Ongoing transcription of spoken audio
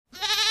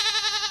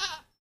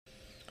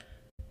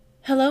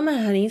Hello, my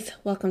honeys.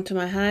 Welcome to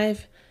my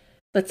hive.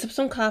 Let's sip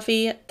some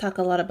coffee, talk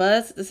a lot of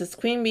buzz. This is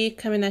Queen Bee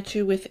coming at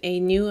you with a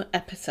new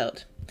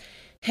episode.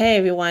 Hey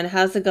everyone,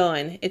 how's it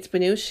going? It's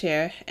Banush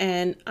here,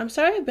 and I'm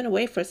sorry I've been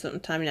away for some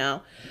time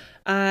now.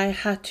 I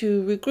had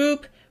to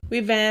regroup,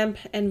 revamp,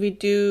 and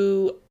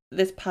redo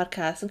this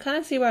podcast and kind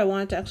of see where I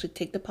wanted to actually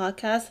take the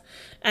podcast.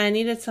 And I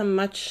needed some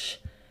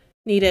much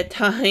needed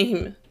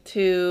time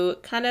to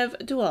kind of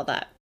do all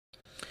that.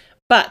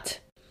 But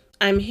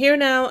I'm here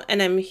now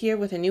and I'm here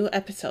with a new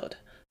episode.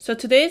 So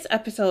today's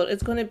episode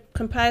is going to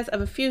comprise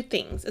of a few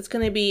things. It's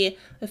going to be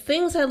the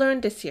things I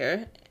learned this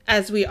year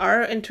as we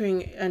are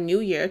entering a new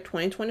year,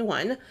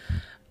 2021.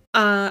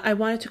 I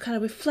wanted to kind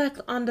of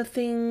reflect on the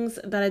things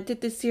that I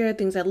did this year,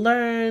 things I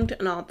learned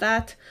and all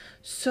that.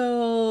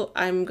 So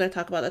I'm going to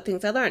talk about the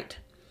things I learned.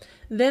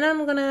 Then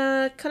I'm going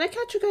to kind of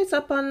catch you guys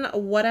up on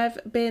what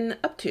I've been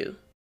up to.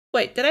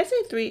 Wait, did I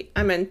say three?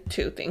 I meant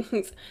two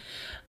things.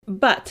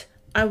 But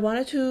I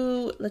wanted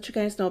to let you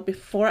guys know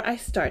before I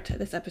start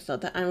this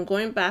episode that I'm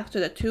going back to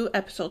the 2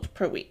 episodes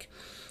per week.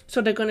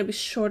 So they're going to be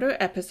shorter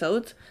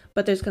episodes,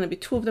 but there's going to be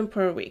 2 of them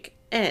per week.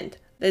 And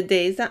the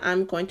days that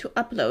I'm going to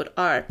upload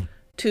are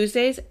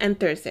Tuesdays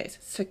and Thursdays.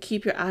 So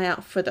keep your eye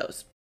out for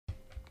those.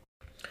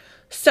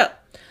 So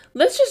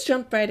let's just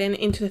jump right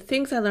into the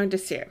things I learned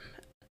this year.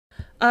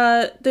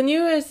 The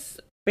new year is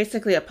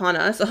basically upon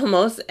us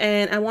almost,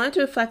 and I wanted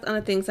to reflect on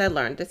the things I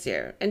learned this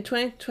year. And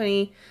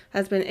 2020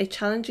 has been a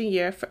challenging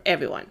year for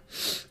everyone.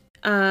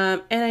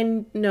 And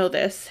I know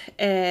this,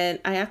 and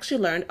I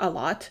actually learned a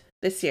lot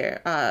this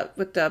year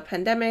with the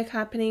pandemic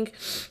happening.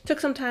 Took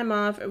some time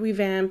off,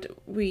 revamped,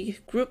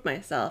 regrouped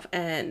myself,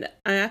 and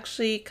I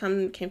actually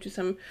came to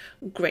some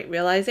great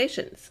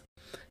realizations.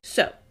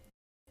 So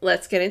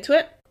let's get into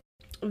it.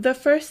 The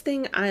first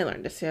thing I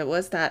learned this year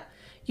was that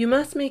you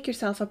must make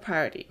yourself a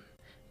priority.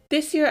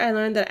 This year, I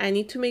learned that I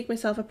need to make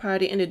myself a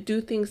priority and to do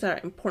things that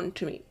are important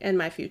to me and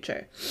my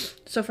future.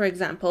 So, for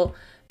example,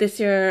 this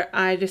year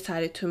I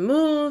decided to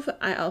move.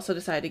 I also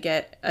decided to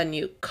get a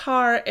new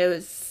car. It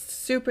was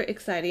super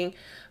exciting,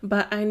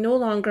 but I no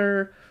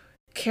longer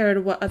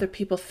cared what other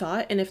people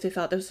thought and if they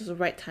thought this was the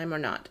right time or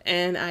not.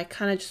 And I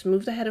kind of just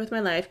moved ahead with my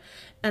life,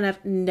 and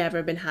I've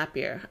never been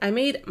happier. I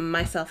made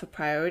myself a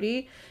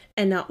priority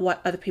and not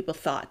what other people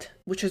thought,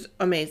 which is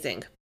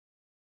amazing.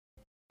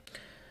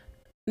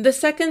 The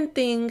second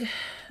thing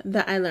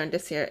that I learned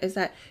this year is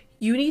that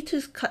you need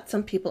to cut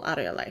some people out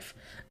of your life.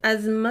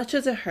 As much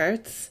as it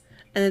hurts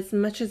and as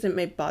much as it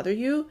may bother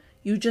you,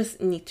 you just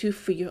need to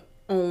for your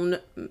own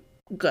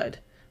good,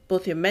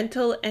 both your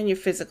mental and your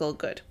physical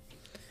good.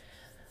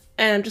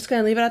 And I'm just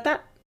going to leave it at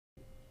that.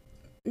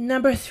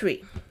 Number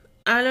 3,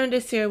 I learned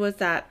this year was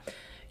that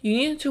you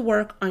need to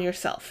work on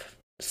yourself.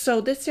 So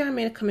this year I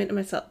made a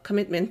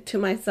commitment to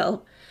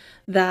myself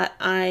that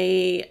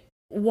I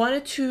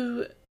wanted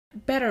to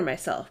better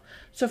myself.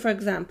 So for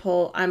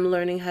example, I'm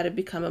learning how to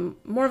become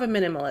more of a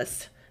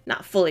minimalist.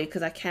 Not fully,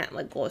 because I can't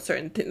let go of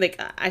certain things. Like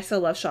I still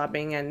love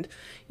shopping, and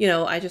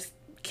I just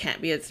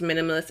can't be as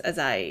minimalist as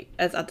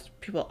other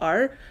people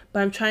are.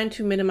 But I'm trying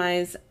to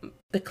minimize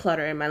the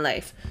clutter in my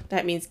life.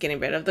 That means getting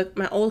rid of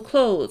my old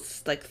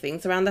clothes, like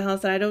things around the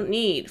house that I don't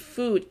need,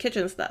 food,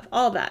 kitchen stuff,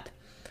 all that.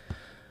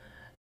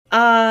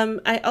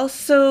 I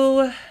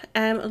also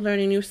am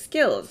learning new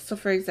skills. So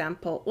for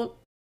example,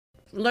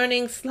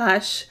 learning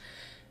slash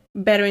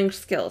bettering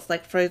skills.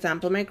 Like for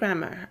example, my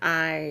grammar.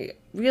 I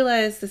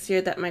realized this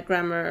year that my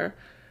grammar,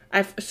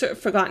 I've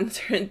forgotten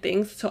certain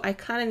things, so I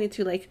kind of need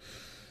to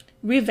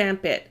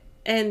revamp it.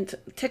 And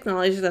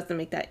technology doesn't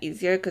make that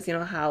easier, because you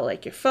know how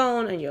your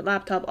phone and your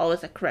laptop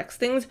always corrects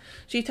things,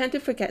 so you tend to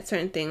forget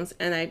certain things.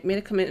 And I made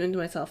a commitment to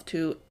myself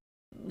to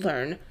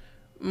learn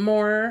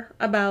more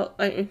about,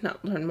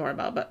 not learn more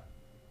about, but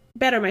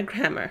better my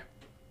grammar.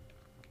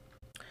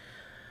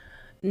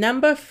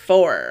 Number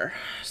 4.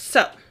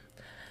 So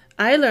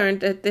I learned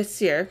that this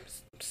year,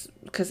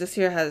 because this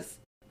year has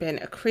been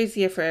a crazy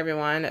year for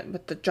everyone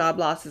with the job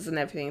losses and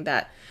everything,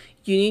 that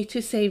you need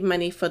to save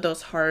money for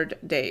those hard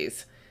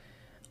days.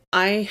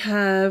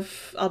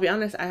 I'll be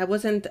honest, I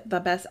wasn't the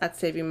best at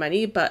saving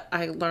money, but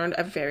I learned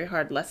a very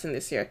hard lesson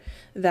this year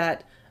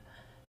that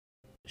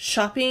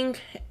shopping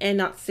and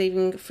not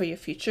saving for your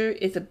future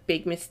is a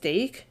big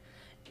mistake.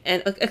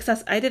 And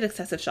I did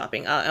excessive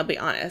shopping, I'll be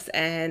honest.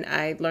 And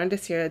I learned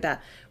this year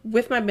that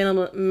with my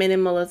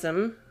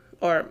minimalism,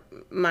 or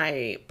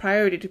my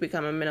priority to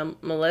become a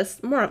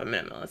minimalist, more of a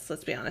minimalist,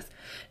 let's be honest.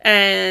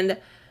 And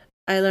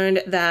I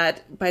learned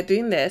that by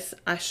doing this,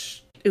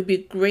 it would be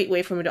a great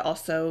way for me to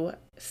also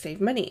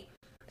save money.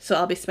 So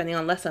I'll be spending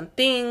on less on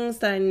things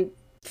that I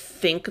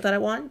think that I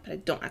want, but I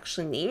don't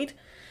actually need,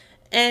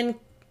 and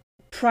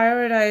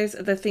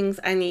prioritize the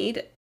things I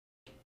need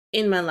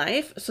in my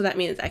life. So that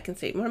means I can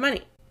save more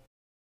money.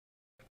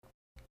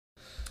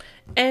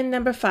 And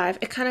number 5,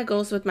 it kind of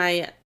goes with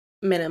my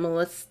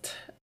minimalist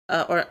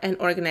or an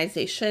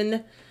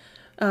organization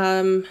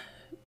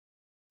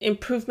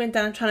improvement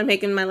that I'm trying to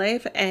make in my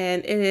life,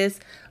 and it is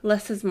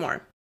less is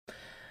more.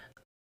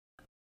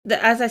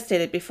 as I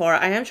stated before,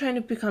 I am trying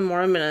to become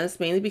more minimalist,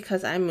 mainly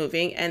because I'm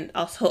moving, and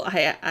also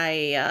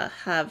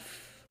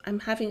I'm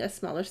having a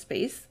smaller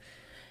space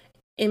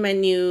in my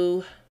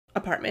new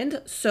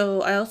apartment.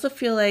 So I also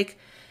feel like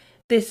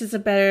this is a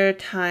better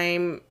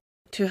time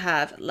to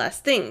have less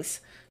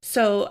things.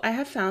 So I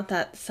have found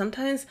that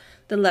sometimes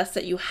the less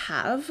that you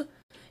have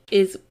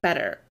is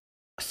better.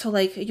 So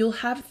like you'll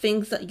have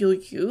things that you'll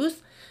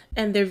use,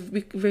 and they're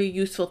very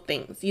useful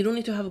things. You don't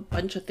need to have a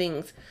bunch of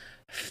things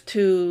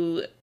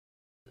to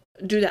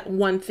do that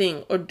one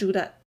thing, or do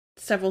that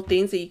several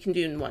things that you can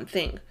do in one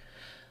thing.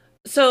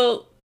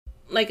 So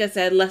like I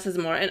said, less is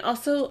more. And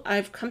also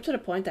I've come to the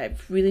point that I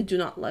really do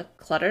not like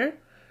clutter,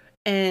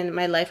 and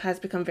my life has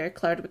become very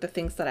cluttered with the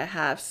things that I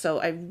have.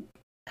 So I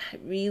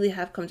really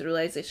have come to the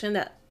realization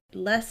that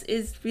less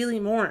is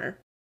really more.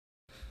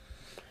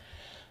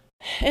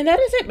 And that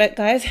is it, but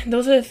guys,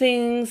 those are the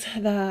things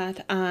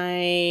that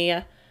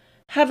I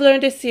have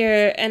learned this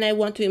year, and I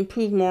want to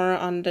improve more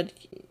on the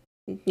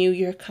new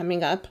year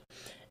coming up.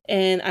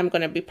 And I'm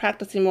going to be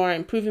practicing more,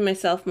 improving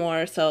myself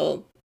more.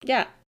 So,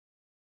 yeah.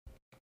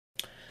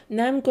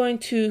 Now I'm going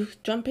to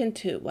jump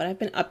into what I've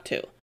been up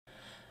to.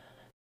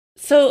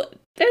 So,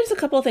 there's a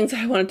couple of things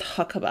I want to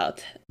talk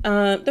about.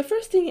 The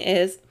first thing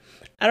is,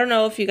 I don't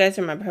know if you guys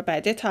remember, but I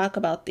did talk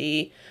about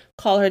the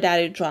Call Her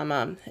Daddy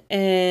drama.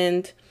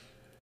 And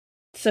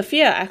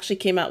Sophia actually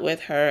came out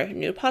with her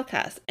new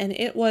podcast, and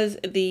it was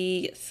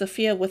the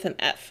Sophia with an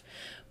F,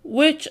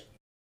 which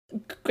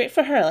great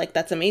for her. Like,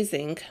 that's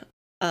amazing.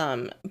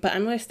 But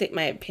I'm going to state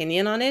my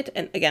opinion on it.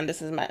 And again,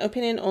 this is my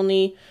opinion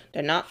only.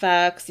 They're not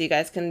facts. You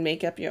guys can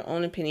make up your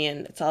own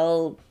opinion. It's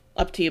all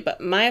up to you.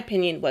 But my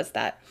opinion was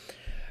that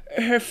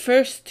her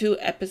first two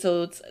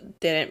episodes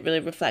didn't really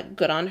reflect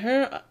good on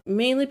her,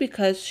 mainly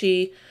because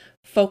she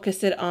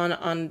focused it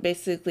on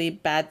basically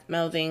bad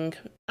mouthing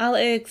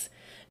Alex,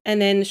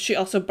 and then she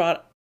also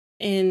brought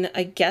in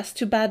a guest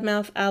to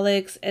badmouth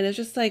Alex, and it's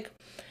just like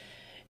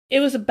it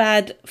was a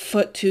bad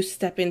foot to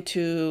step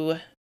into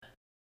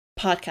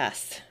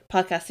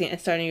podcasting and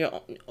starting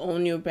your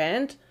own new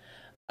brand.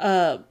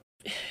 The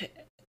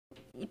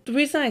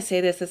reason I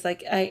say this is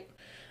like I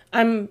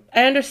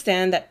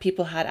understand that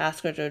people had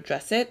asked her to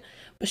address it,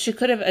 but she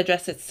could have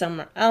addressed it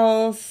somewhere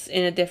else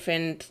in a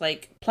different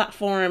like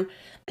platform,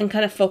 and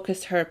kind of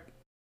focused her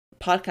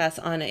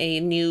podcast on a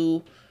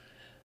new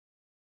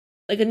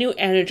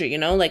energy,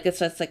 like it's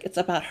just like it's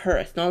about her.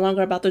 It's no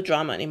longer about the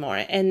drama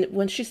anymore. And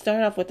when she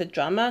started off with the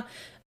drama,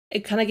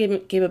 it kind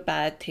of gave a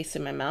bad taste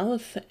in my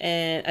mouth,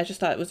 and I just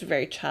thought it was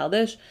very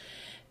childish.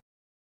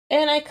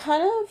 And I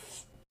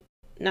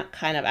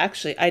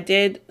actually, I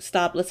did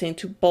stop listening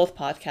to both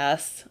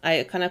podcasts.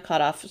 I kind of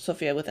cut off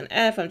Sophia with an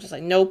F. I'm just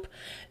like, nope,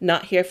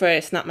 not here for it.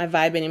 It's not my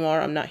vibe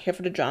anymore. I'm not here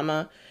for the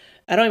drama.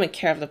 I don't even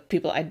care if the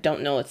people I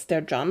don't know, it's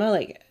their drama.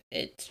 Like,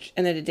 it's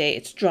end of the day,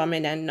 it's drama,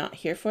 and I'm not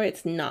here for it.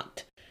 It's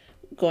not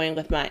going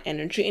with my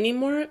energy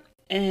anymore.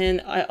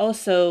 And I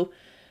also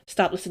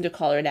stopped listening to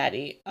Call Her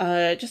Daddy,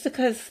 just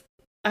because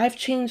I've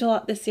changed a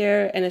lot this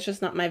year, and it's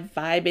just not my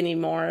vibe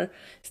anymore.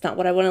 It's not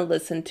what I want to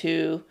listen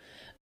to.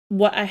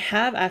 What I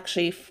have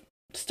actually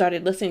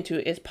started listening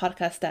to is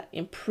podcasts that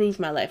improve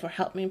my life or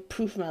help me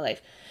improve my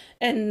life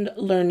and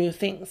learn new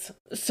things.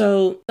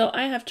 So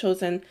I have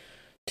chosen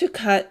to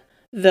cut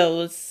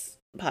those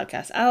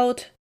podcasts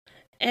out,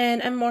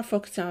 and I'm more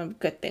focused on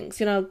good things,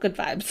 good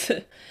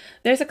vibes.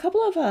 There's a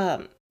couple of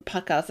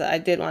podcasts that I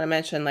did want to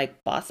mention,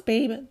 like Boss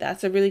Babe.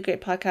 That's a really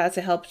great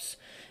podcast.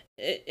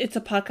 It's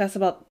a podcast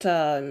about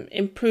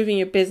improving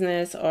your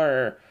business,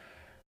 or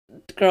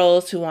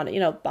girls who want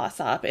to, boss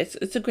up.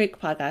 It's a great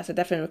podcast. I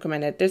definitely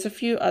recommend it. There's a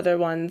few other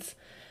ones.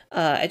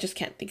 I just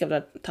can't think of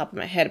the top of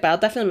my head, but I'll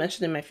definitely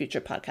mention in my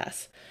future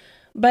podcasts.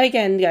 But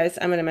again, guys,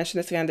 I'm going to mention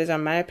this again. These are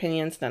my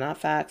opinions. They're not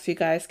facts. You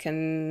guys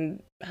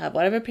can have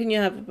whatever opinion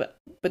you have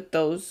with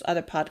those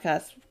other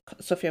podcasts,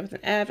 Sophia with an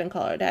F and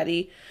Call Her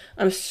Daddy.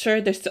 I'm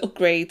sure they're still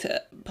great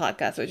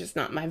podcasts, which is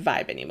not my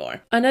vibe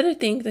anymore. Another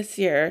thing this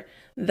year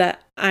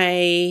that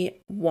I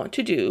want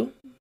to do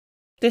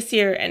this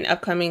year and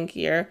upcoming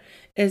year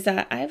is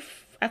that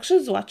I've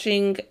actually was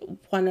watching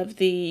one of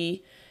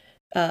the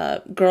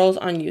girls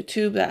on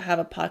YouTube that have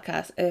a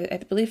podcast. I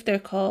believe they're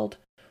called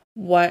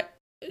What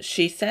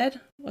She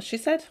Said. What She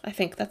Said? I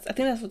think that's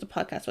what the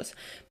podcast was.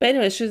 But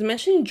anyway, she was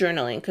mentioning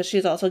journaling, because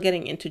she's also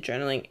getting into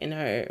journaling in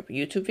her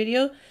YouTube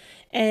video.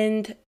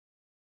 And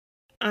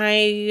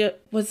I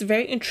was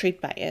very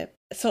intrigued by it.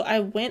 So I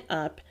went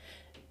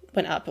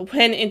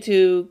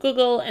into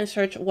Google and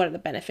searched what are the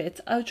benefits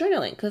of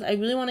journaling, because I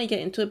really want to get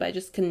into it, but I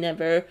just can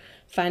never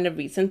find a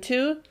reason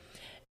to.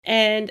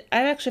 And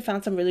I've actually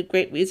found some really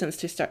great reasons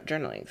to start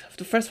journaling.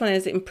 The first one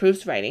is it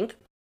improves writing,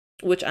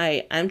 which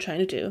I am trying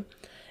to do.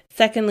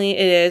 Secondly,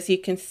 it is you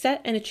can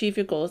set and achieve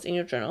your goals in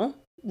your journal,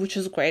 which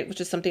is great, which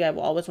is something I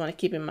will always want to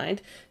keep in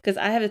mind, because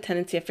I have a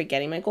tendency of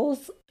forgetting my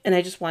goals, and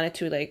I just want it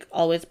to like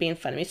always be in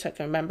front of me so I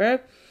can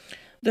remember.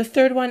 The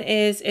third one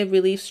is it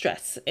relieves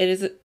stress.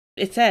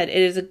 It said it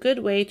is a good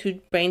way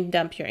to brain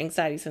dump your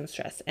anxieties and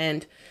stress.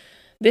 And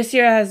this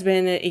year has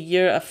been a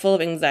year full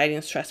of anxiety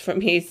and stress for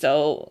me.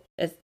 So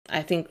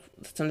I think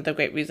that's another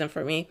great reason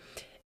for me.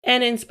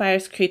 And it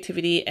inspires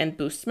creativity and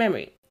boosts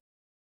memory.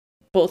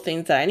 Both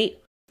things that I need.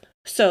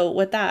 So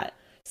with that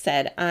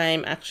said,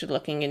 I'm actually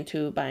looking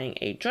into buying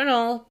a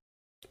journal.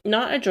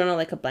 Not a journal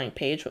like a blank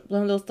page, but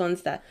one of those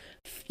ones that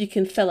you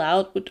can fill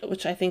out,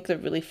 which I think are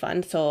really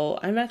fun. So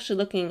I'm actually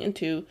looking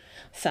into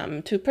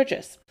some to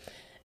purchase.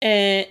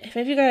 And if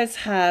you guys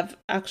have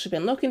actually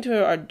been looking to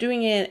it or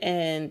doing it,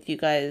 and you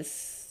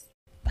guys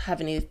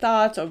have any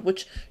thoughts or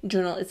which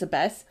journal is the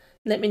best,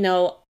 let me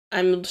know.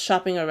 I'm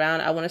shopping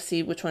around. I want to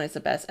see which one is the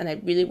best, and I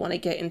really want to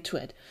get into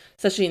it,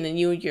 especially in the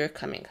new year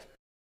coming.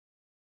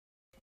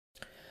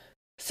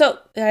 So,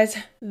 guys,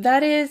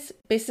 that is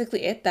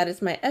basically it. That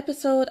is my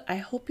episode. I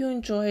hope you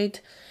enjoyed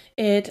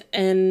it,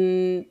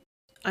 and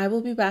I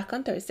will be back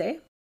on Thursday.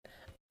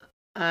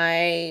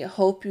 I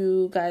hope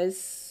you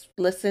guys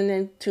listen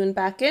and tune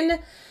back in.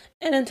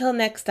 And until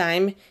next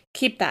time,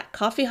 keep that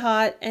coffee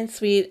hot and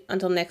sweet.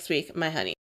 Until next week, my honey.